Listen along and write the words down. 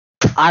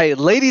Alright,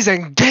 ladies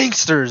and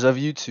gangsters of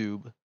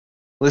YouTube,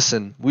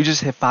 listen, we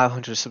just hit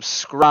 500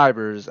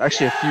 subscribers,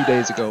 actually a few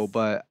days ago,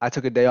 but I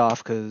took a day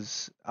off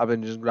because I've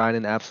been just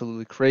grinding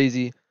absolutely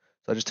crazy,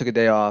 so I just took a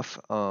day off,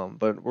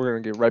 but we're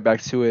going to get right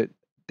back to it.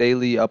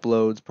 Daily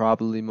uploads,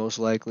 probably, most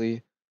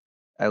likely,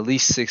 at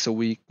least 6 a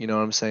week, you know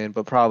what I'm saying,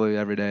 but probably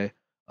every day.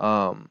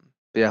 But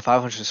yeah,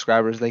 500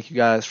 subscribers, thank you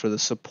guys for the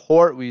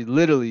support. We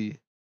literally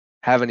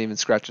haven't even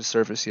scratched the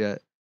surface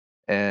yet,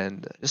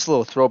 and just a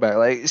little throwback,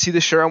 like, see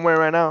this shirt I'm wearing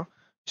right now?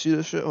 See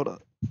this shit? Hold on.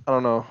 I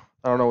don't know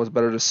what's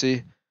better to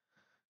see.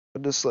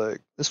 But just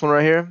like this one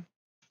right here.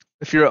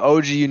 If you're an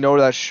OG, you know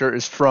where that shirt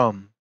is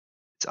from.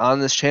 It's on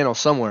this channel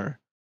somewhere.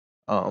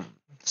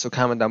 So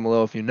comment down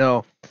below if you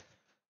know.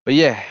 But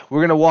yeah,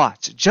 we're gonna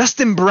watch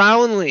Justin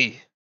Brownlee.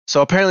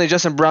 So apparently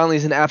Justin Brownlee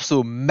is an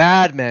absolute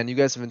madman. You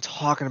guys have been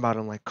talking about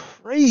him like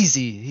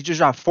crazy. He just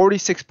dropped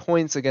 46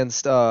 points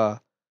against I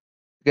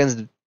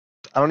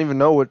don't even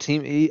know what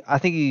team. I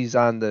think he's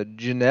on the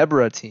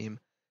Ginebra team.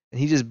 And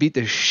he just beat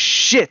the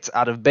shit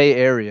out of Bay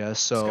Area,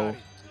 so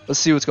let's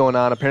see what's going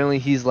on. Apparently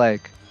he's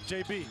like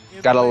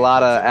got a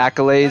lot of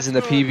accolades in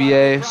the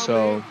PBA,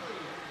 so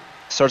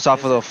starts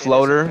off with a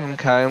floater.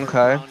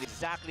 Okay.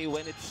 Exactly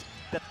when it's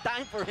the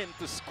time for him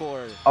to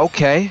score.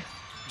 Okay.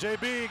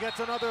 JB gets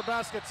another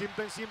basket.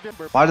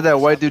 Why did that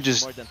white dude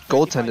just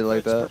goaltend it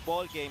like that?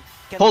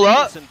 Hold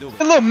up! A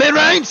little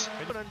mid-range!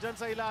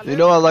 You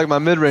know I like my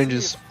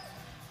mid-ranges.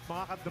 Ooh!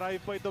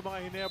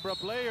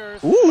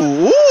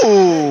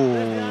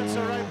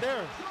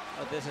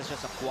 This is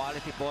just a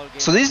quality ball game.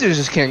 So these dudes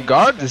just can't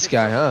guard this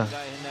guy, huh?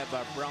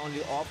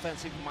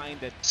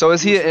 So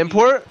is he an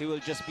import?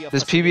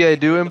 Does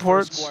PBA do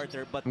imports?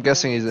 I'm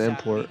guessing he's an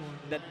import.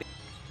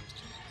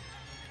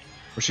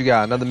 What you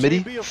got? Another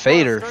midi?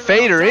 Fader.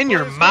 Fader in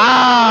your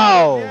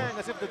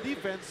mouth!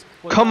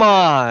 Come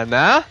on,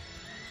 huh?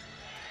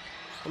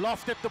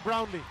 Loft it to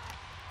Brownlee.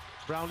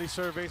 Brownlee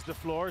surveys the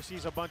floor,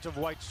 sees a bunch of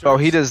white shirts. Bro,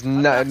 he does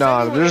not.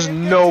 No, there's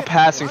no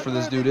passing for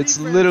this dude. It's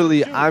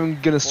literally,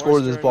 I'm gonna score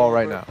this ball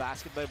right now,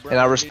 and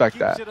I respect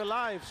that.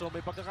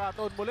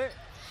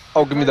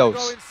 Oh, give me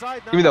those.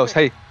 Give me those.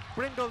 Hey.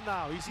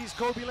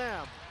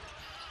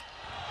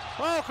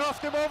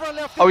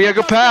 Oh yeah,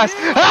 good pass.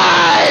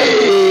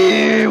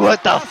 Hey!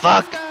 What the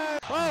fuck?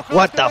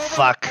 What the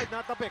fuck?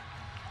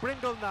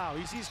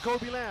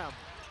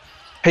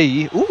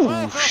 Hey,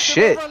 ooh,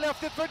 shit.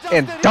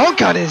 And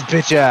dunk on his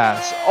bitch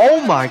ass.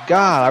 Oh my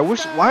god, I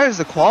wish, why is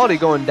the quality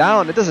going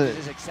down? It doesn't.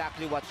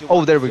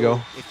 Oh, there we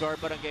go.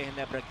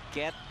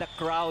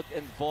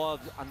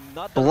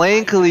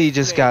 Blankly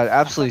just got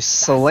absolutely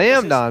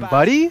slammed on,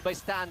 buddy.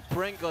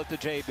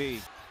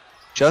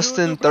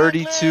 Justin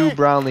 32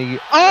 Brownlee.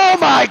 Oh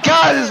my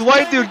god, this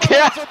white dude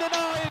can't.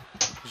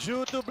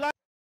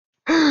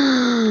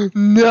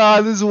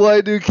 Nah, this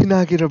white dude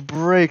cannot get a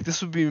break.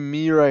 This would be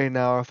me right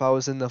now if I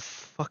was in the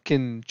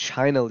fucking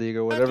China League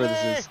or whatever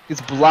this is.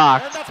 It's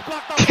blocked.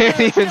 Can't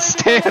even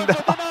stand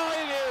up.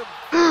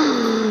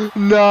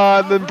 Nah,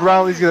 and then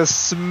Brownlee's gonna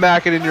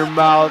smack it in your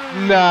mouth.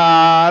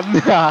 Nah.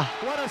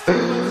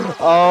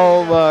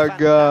 Oh my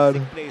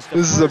god.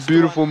 This is a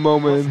beautiful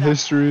moment in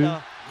history.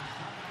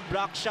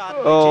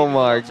 Oh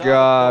my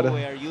god.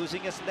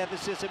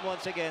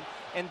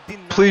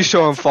 Please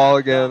show him fall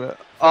again.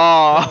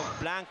 Oh.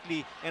 I'm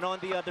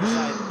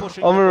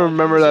gonna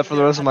remember that for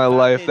the rest of my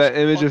life. That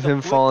image of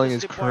him falling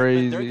is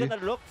crazy.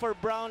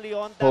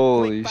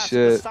 Holy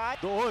shit.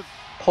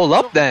 Hold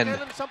up then.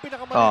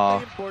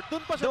 Oh.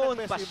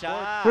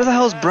 Where the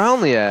hell's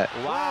Brownlee at?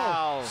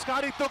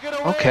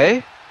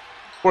 Okay.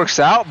 Works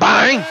out.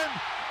 Bang!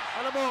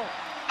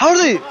 How are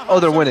they? Oh,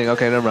 they're winning.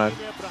 Okay, never mind.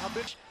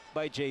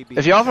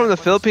 If y'all from the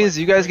Philippines,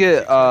 do you guys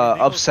get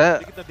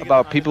upset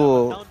about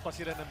people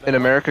in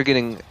America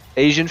getting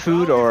Asian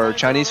food or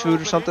Chinese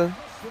food or something?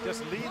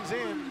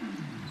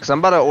 Because I'm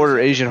about to order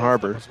Asian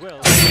Harbor.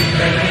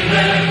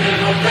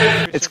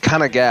 It's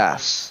kind of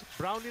gas.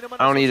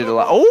 I don't eat it a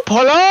lot. Oh,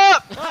 pull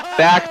up!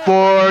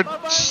 Backboard.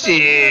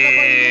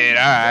 Shit.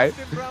 Alright.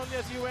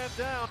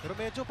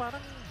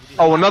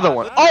 Oh, another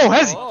one. Oh,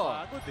 Hezzy.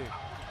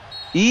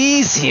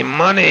 Easy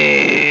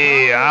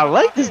money. I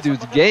like this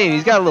dude's game.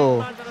 He's got a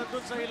little.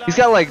 He's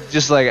got like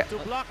just like.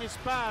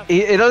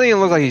 It doesn't even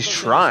look like he's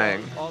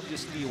trying.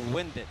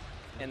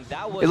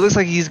 It looks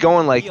like he's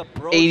going like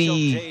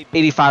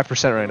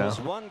 85% right now.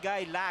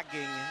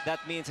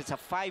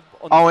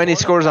 Oh, and he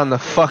scores on the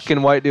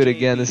fucking white dude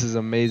again. This is an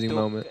amazing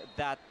moment.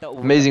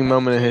 Amazing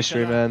moment in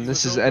history, man.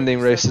 This is ending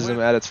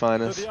racism at its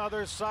finest.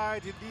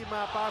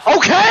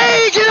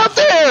 Okay, get up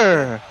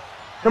there.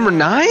 Number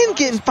 9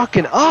 getting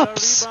fucking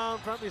ups.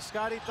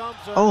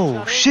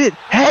 Oh shit.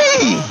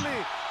 Hey!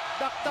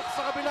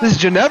 This is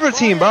Ginebra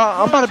team, bro.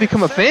 I'm about to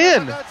become a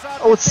fan.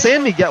 Oh, it's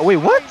San Miguel. Wait,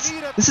 what?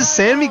 This is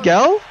San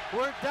Miguel?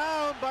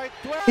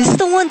 Is this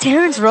the one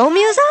Terrence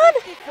Romeo's on?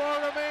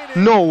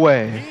 No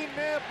way.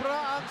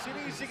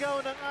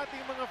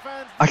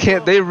 I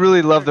can't. They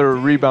really love their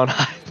rebound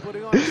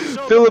highlights.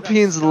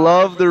 Philippines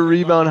love their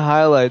rebound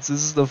highlights.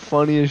 This is the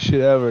funniest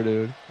shit ever,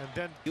 dude.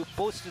 then You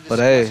posted this But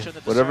hey, question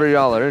at the whatever start of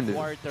y'all the learned third it.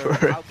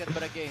 quarter. How can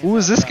Barangay Who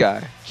is end this up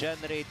guy?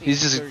 generating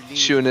He's just bigger lead?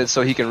 shooting it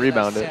so he can The first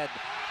thing I rebound it. said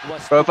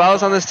was Bro, to if I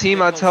was on this guard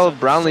team, I'd tell Nicholson.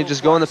 Brownlee So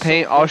just go in the far, so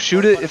paint. I'll good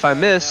shoot for it. If I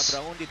Barangay. miss,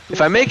 Only 2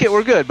 if I make it,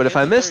 we're good. But if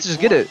I in the miss, third just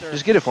get it. quarter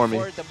Just get it for me.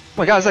 for Oh the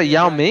my God, is that Miami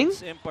Yao Ming?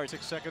 Dragons in part.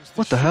 6 seconds to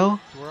What the shoot. hell?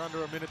 We're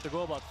under a minute to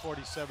go, about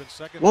 47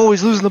 seconds. Whoa,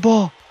 he's losing the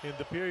ball. In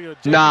the period.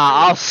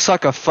 Nah, I'll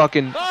suck a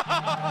fucking.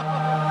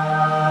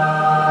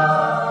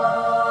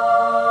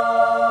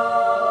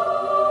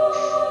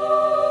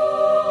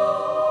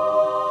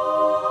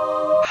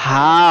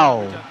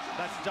 How?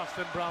 That's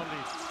Justin Brownlee.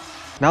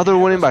 Now they're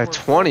winning by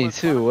 20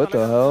 too. What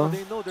the hell?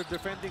 They know they're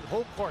defending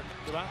home court,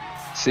 diba?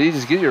 See,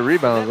 just get your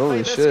rebounds. Led by Holy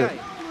this shit. guy.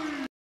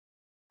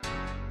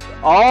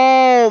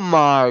 Oh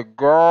my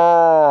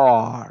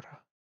God.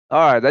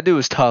 All right, that dude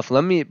was tough.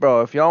 Let me,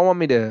 bro, if y'all want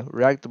me to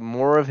react to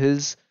more of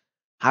his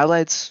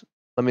highlights,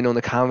 let me know in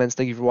the comments.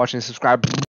 Thank you for watching and subscribe.